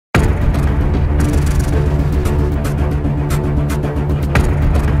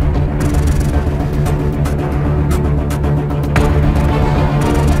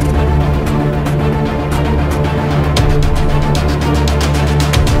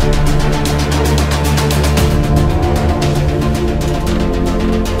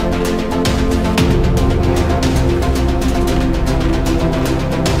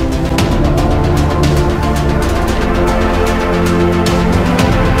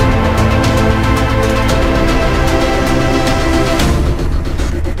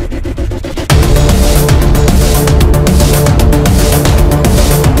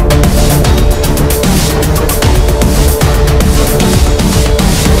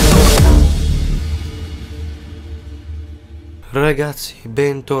Ragazzi,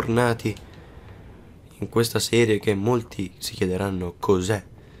 bentornati in questa serie che molti si chiederanno cos'è,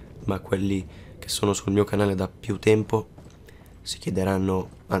 ma quelli che sono sul mio canale da più tempo si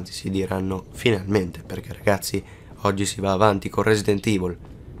chiederanno, anzi si diranno finalmente, perché ragazzi, oggi si va avanti con Resident Evil.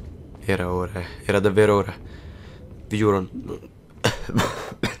 Era ora, era davvero ora. Vi giuro.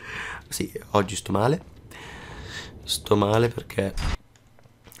 Sì, oggi sto male. Sto male perché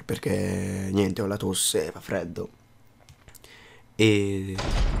niente, ho la tosse, fa freddo. E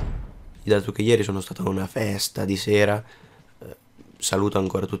dato che ieri sono stato a una festa di sera, saluto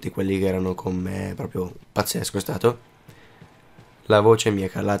ancora tutti quelli che erano con me, proprio pazzesco è stato. La voce mi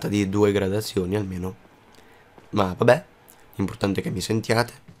è calata di 2 gradazioni almeno, ma vabbè, l'importante è che mi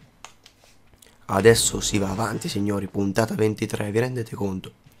sentiate. Adesso si va avanti, signori, puntata 23, vi rendete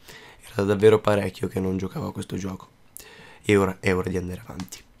conto? Era davvero parecchio che non giocavo a questo gioco e ora è ora di andare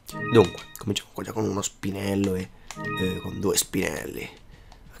avanti. Dunque, cominciamo già con uno spinello e con 2 spinelli.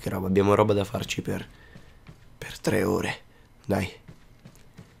 Che roba, abbiamo roba da farci per 3 ore. Dai,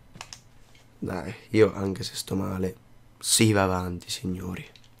 io anche se sto male, si va avanti, signori.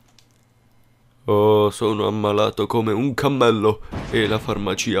 Oh, sono ammalato come un cammello e la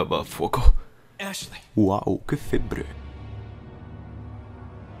farmacia va a fuoco. Ashley. Wow, che febbre.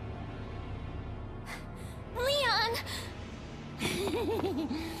 Leon!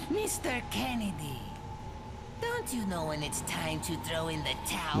 Mr. Kennedy, don't you know when it's time to throw in the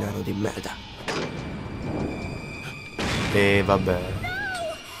towel? Nano di merda. E vabbè.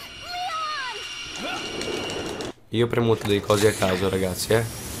 Io ho premuto dei cosi a caso, ragazzi, a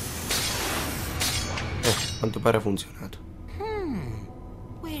quanto pare ha funzionato.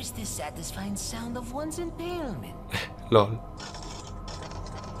 Where's the satisfying sound of one's impalement? LOL.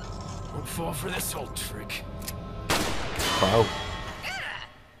 Don't fall for this old trick. Wow.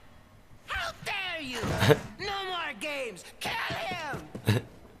 How dare you! No more games! Kill him!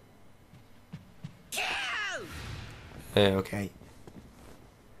 Kill! Ok.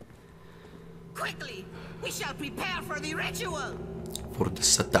 Quickly! We shall prepare for the ritual! For the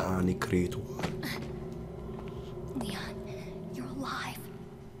satanic ritual. Leon, you're alive.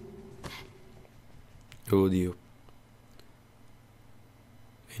 Oddio.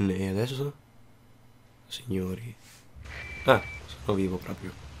 E adesso? Signori. Ah, sono vivo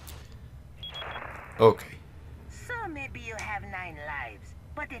proprio. Ok. So maybe you have 9 lives,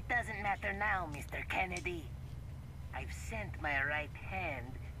 but it doesn't matter now, Mr. Kennedy. I've sent my right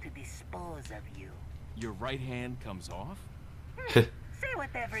hand to dispose of you. Your right hand comes off? Say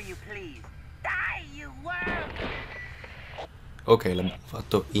whatever you please. Die, you worm! Ok, l'abbiamo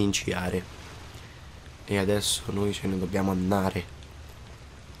fatto inciare. E adesso noi ce ne dobbiamo andare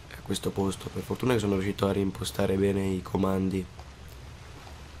a questo posto. Per fortuna che sono riuscito a reimpostare bene i comandi.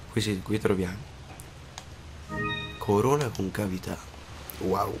 Qui troviamo corona con cavità.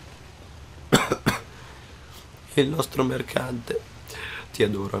 Wow. E il nostro mercante. Ti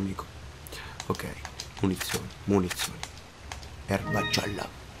adoro, amico. Ok, munizioni. Erba gialla.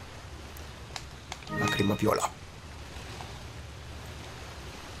 Lacrima viola.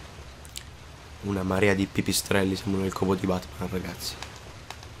 Una marea di pipistrelli, siamo nel covo di Batman, ragazzi.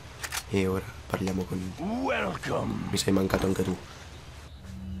 E ora parliamo con il... Welcome. Mi sei mancato anche tu.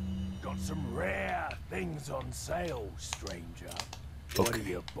 Got some rare things on sale, stranger. What are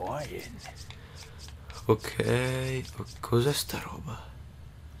you buying? Ok, cos'è sta roba?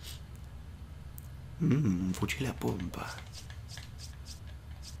 Un fucile a pompa.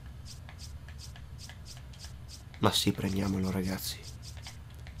 Ma sì, prendiamolo, ragazzi.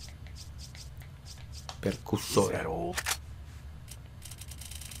 Percussore.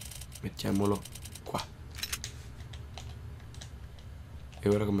 Mettiamolo qua. E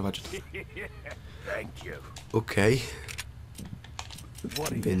ora come faccio? Thank you. Ok.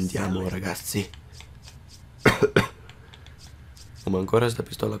 Vendiamo, ragazzi. Oh, ma ancora sta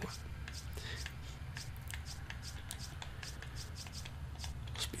pistola qua.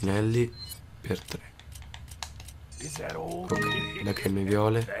 Spinelli per 3. Ok, la creme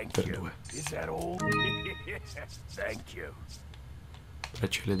viole per 2. Thank you.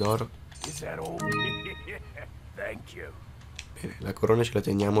 Braccelle d'oro. Thank you. Bene, la corona ce la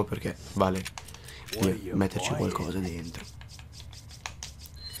teniamo perché vale metterci qualcosa dentro.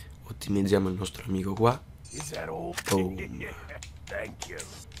 Ottimizziamo il nostro amico qua. Boom.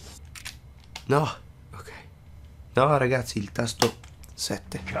 No, ok. No, ragazzi, il tasto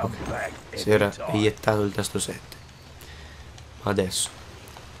 7. Okay. Si era iettato il tasto 7. Ma adesso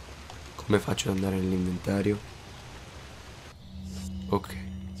come faccio ad andare nell'inventario? Ok.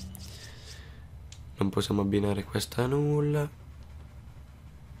 Non possiamo abbinare questa a nulla.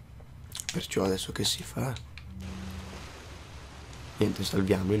 Perciò adesso che si fa? Niente,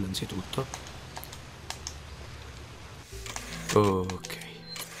 salviamo innanzitutto. Ok.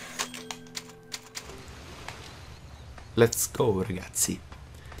 Let's go, ragazzi.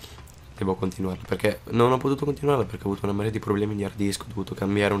 Devo continuarla perché non ho potuto continuarla perché ho avuto una marea di problemi di hard disk. Ho dovuto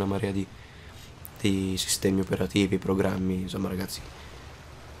cambiare una marea di sistemi operativi, programmi. Insomma, ragazzi,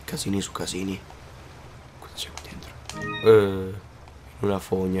 casini su casini. Cosa c'è qui dentro? Una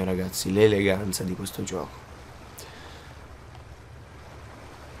fogna, ragazzi. L'eleganza di questo gioco.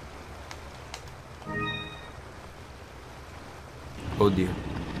 Oddio.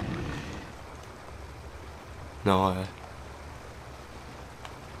 No,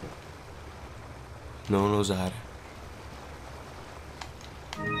 non osare.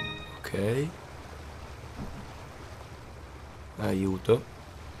 Ok. Aiuto.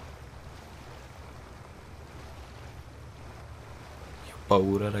 Io ho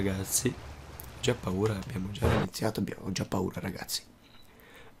paura, ragazzi. Ho già paura, abbiamo già iniziato. Ho già paura, ragazzi.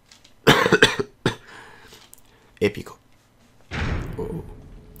 Epico. Oh.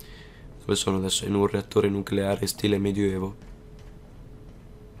 Dove sono adesso? In un reattore nucleare stile medioevo.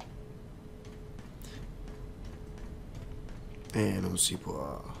 Non si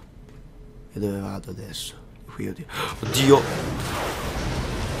può. E dove vado adesso? Qui, oddio. Oddio!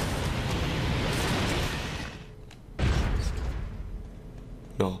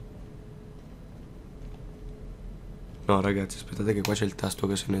 No. No, ragazzi, aspettate che qua c'è il tasto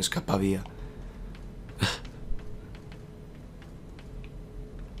che se ne scappa via.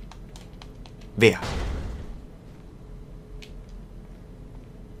 Via.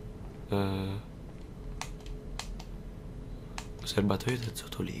 Serbatoio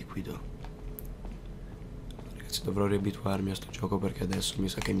d'azoto liquido. Ragazzi, dovrò riabituarmi a sto gioco perché adesso mi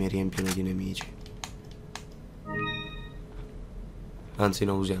sa che mi riempiono di nemici. Anzi,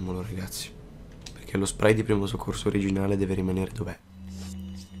 no, usiamolo, ragazzi, perché lo spray di primo soccorso originale deve rimanere dov'è.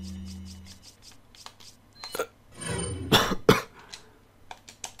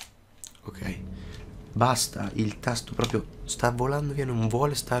 Ok. Basta, il tasto proprio sta volando via, non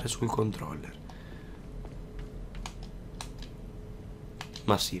vuole stare sul controller.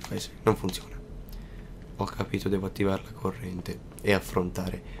 Ma sì, fai sì, non funziona. Ho capito, devo attivare la corrente e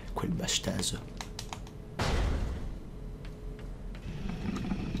affrontare quel bastardo.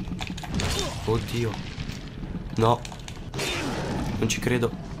 Oddio. No. Non ci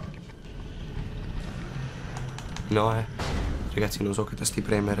credo. No, ragazzi, non so che tasti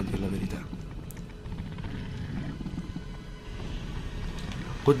premere, a dire la verità.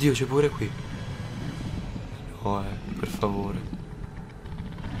 Oddio, c'è pure qui. No, per favore.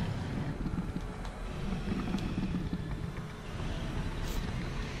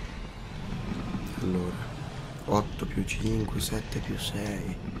 Allora, 8 più 5, 7 più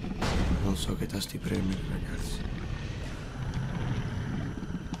 6. Non so che tasti premere, ragazzi.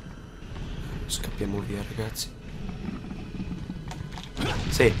 Scappiamo via, ragazzi.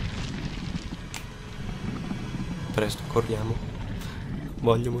 Sì. Presto, corriamo.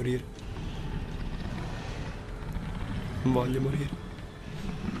 Voglio morire. Voglio morire.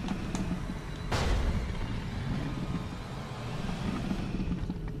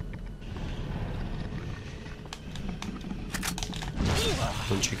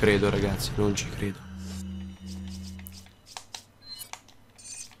 Non ci credo, ragazzi, non ci credo.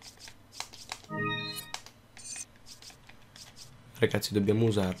 Ragazzi, dobbiamo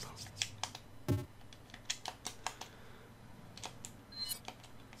usarlo.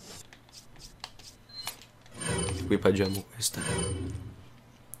 Equipaggiamo questa.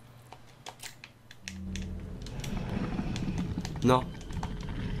 No.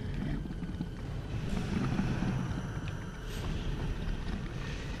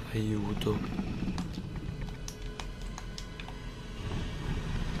 Aiuto.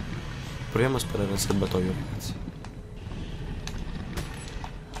 Proviamo a sparare al serbatoio, ragazzi.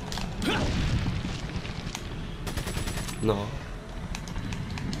 No.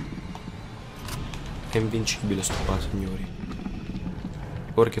 È invincibile sto qua, signori.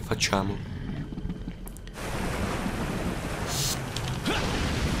 Ora che facciamo?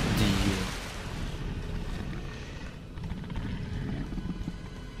 Dio.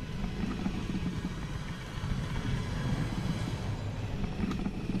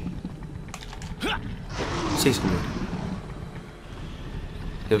 Sì, signori.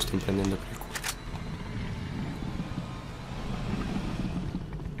 Io sto prendendo per il culo.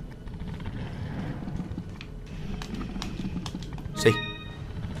 Sì.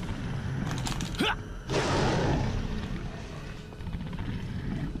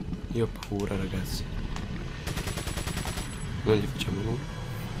 Io ho paura, ragazzi. Non gli facciamo nulla.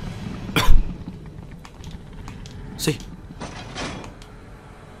 Sì.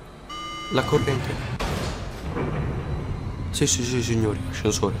 La corrente. Sì, sì, sì, signori.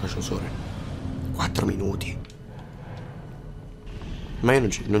 Ascensore, ascensore. 4 minuti. Ma io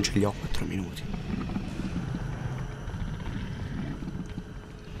non ce li ho 4 minuti.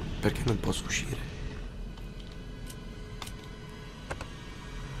 Perché non posso uscire?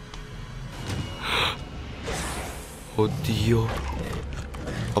 Oddio.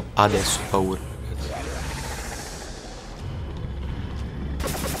 Ho adesso paura, ragazzi.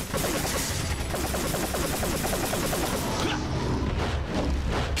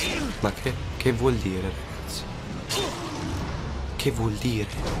 Ma che vuol dire, ragazzi? Che vuol dire?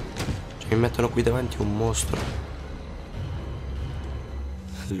 Cioè, mi mettono qui davanti un mostro.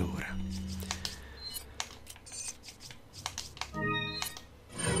 Allora.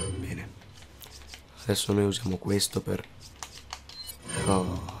 Bene. Adesso noi usiamo questo per...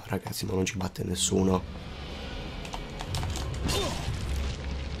 Oh, ragazzi, ma non ci batte nessuno.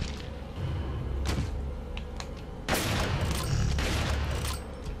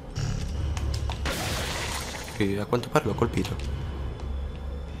 E a quanto pare l'ho colpito.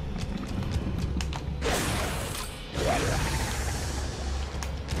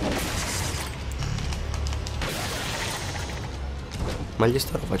 Ma gli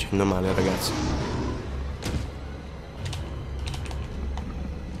starò facendo male, ragazzi.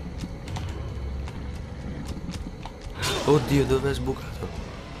 Oddio, dove è sbucato?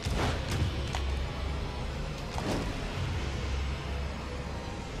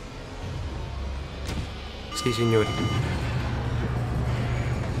 Sì, signori.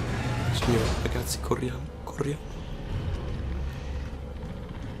 Signori, ragazzi, corriamo, corriamo.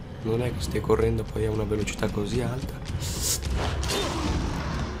 Non è che stai correndo poi a una velocità così alta.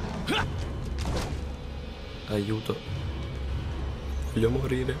 Aiuto. Voglio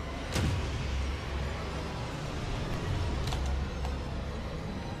morire.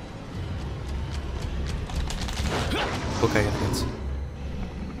 Ok, ragazzi.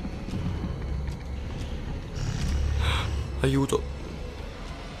 Aiuto.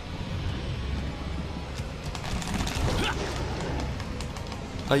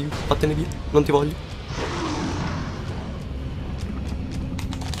 Aiuto, vattene via, non ti voglio.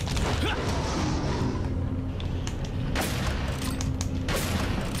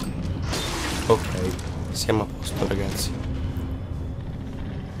 Ok, siamo a posto, ragazzi.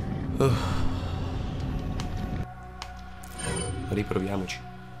 Riproviamoci.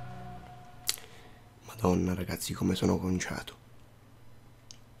 Madonna, ragazzi, come sono conciato.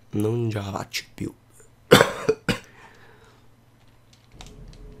 Non ce la faccio più.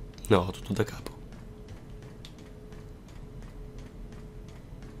 No, tutto da capo.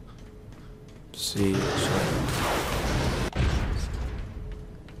 Sì, lo so.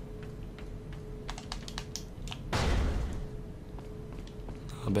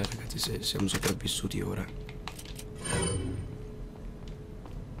 Vabbè, ragazzi, se siamo sopravvissuti ora.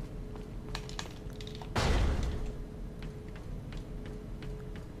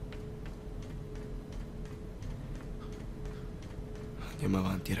 Andiamo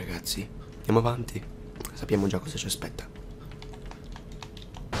avanti, ragazzi. Andiamo avanti. Sappiamo già cosa ci aspetta.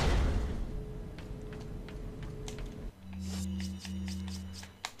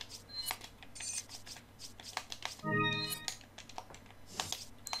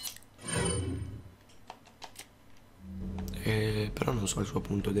 Però non so il suo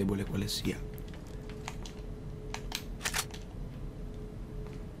punto debole quale sia.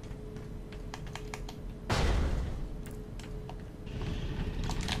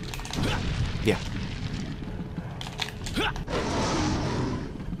 Via.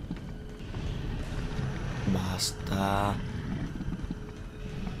 Basta.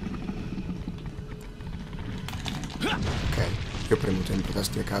 Ok, io premo sempre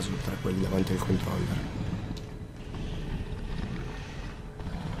tasti a caso tra quelli davanti al controller.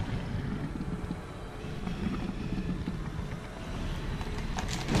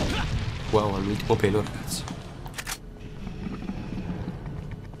 Wow, all'ultimo pelo, ragazzi.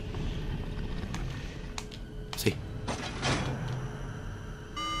 Sì.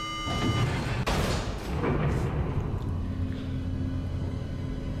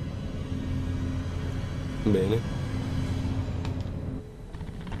 Bene.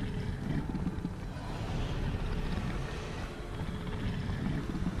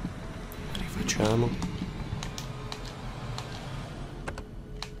 Rifacciamo.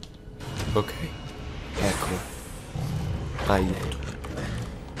 Ok, eccolo. Hai detto.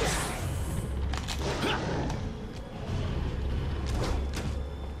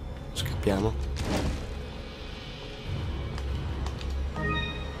 Scappiamo.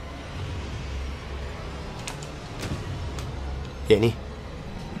 Vieni.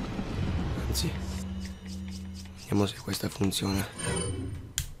 Vediamo se questa funziona.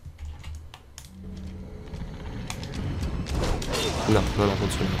 No, non ha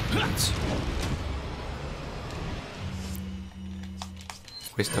funzionato, ragazzi.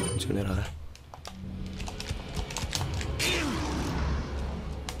 Questa funzionerà.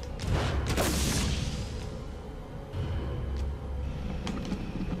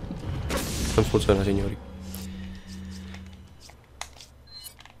 Non funziona, signori.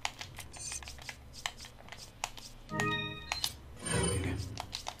 Bene.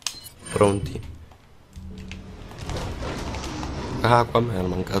 Pronti? Ah, qua mi era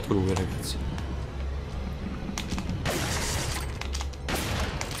mancato lui, ragazzi.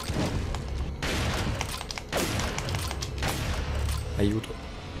 Aiuto.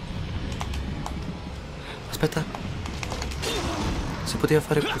 Aspetta. Si poteva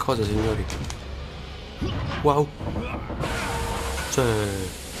fare qualcosa, signori. Wow.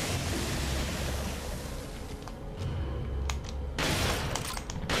 Cioè...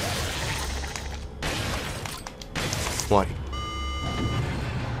 Muori.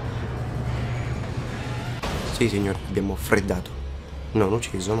 Sì, signori, abbiamo freddato. Non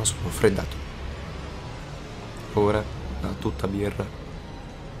ucciso, ma solo freddato. Ora ha tutta birra.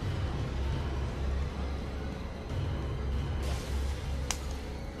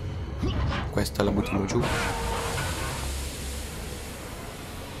 Questa la buttiamo giù.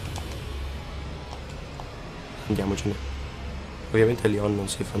 Andiamocene. Ovviamente Leon non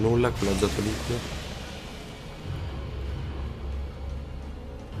si fa nulla con l'azoto liquido.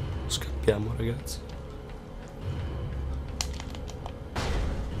 Scappiamo, ragazzi.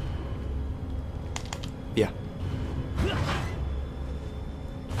 Via.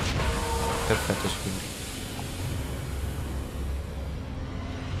 Perfetto, signori.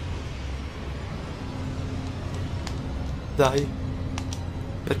 Dai.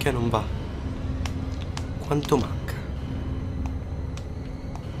 Perché non va? Quanto manca?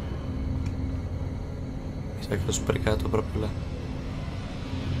 Mi sa che ho sprecato proprio là.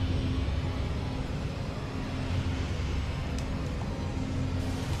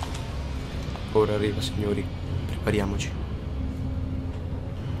 Ora arriva, signori. Prepariamoci.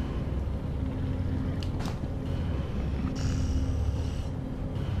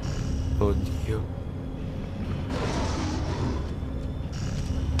 Oddio.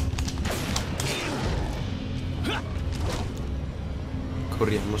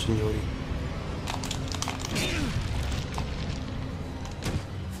 Corriamo, signori.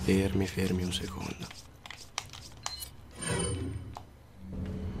 Fermi, fermi un secondo.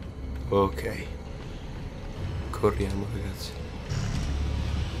 Ok. Corriamo, ragazzi.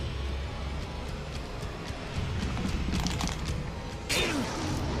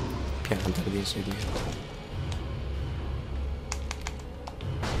 Pianta di inseguire.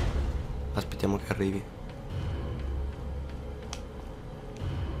 Aspettiamo che arrivi.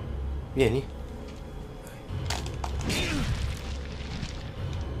 Vieni.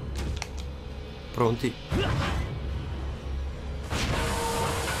 Pronti?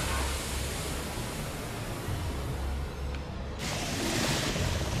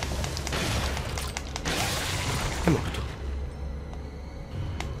 È morto.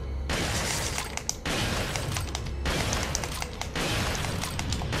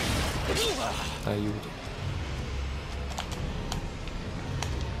 Aiuto.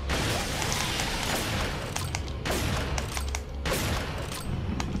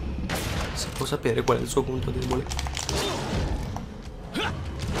 Si può sapere qual è il suo punto debole?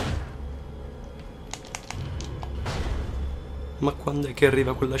 Ma quando è che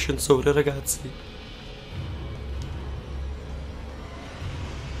arriva quell'ascensore, ragazzi?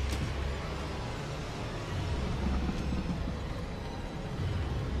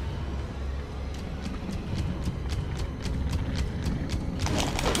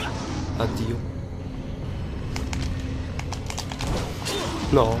 Addio.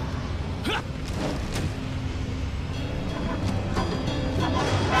 No.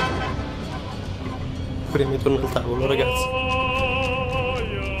 Prima torno al tavolo, ragazzi.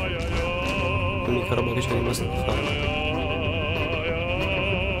 L'unica roba che c'è rimasta da fare.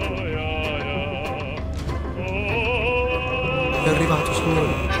 È arrivato,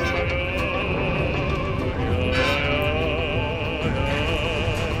 signore.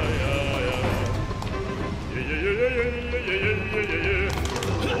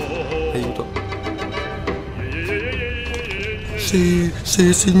 Aiuto. Sì,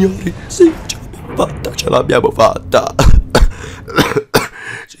 sì, signori. Sì, ce l'abbiamo fatta.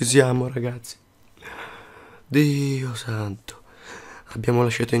 Ci siamo, ragazzi. Dio santo. Abbiamo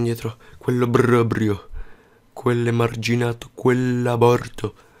lasciato indietro quell'obbrobrio, quell'emarginato,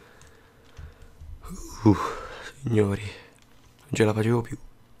 quell'aborto. Signori, non ce la facevo più.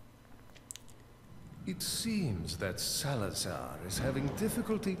 It seems that Salazar is having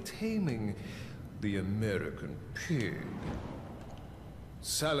difficulty taming the American pig.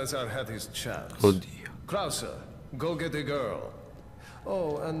 Salazar had his chance. Oddio. Krauser, go get a girl.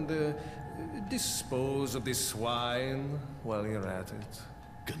 Oh, and dispose of this swine while you're at it.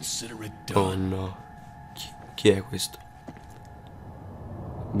 Consider it Oh done. no. Chi è questo?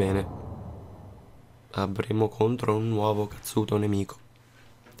 Bene. Avremo contro un nuovo cazzuto nemico.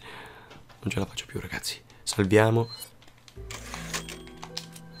 Non ce la faccio più, ragazzi. Salviamo.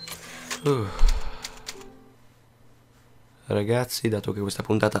 Ragazzi, dato che questa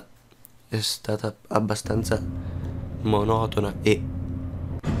puntata è stata abbastanza monotona e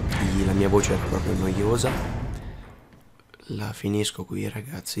la mia voce era proprio noiosa, la finisco qui,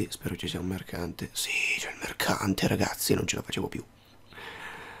 ragazzi. Spero ci sia un mercante. Sì, c'è il mercante, ragazzi, non ce la facevo più.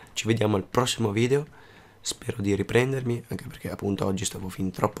 Ci vediamo al prossimo video. Spero di riprendermi, anche perché appunto oggi stavo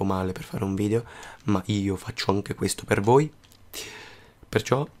fin troppo male per fare un video, ma io faccio anche questo per voi.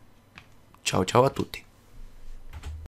 Perciò ciao ciao a tutti.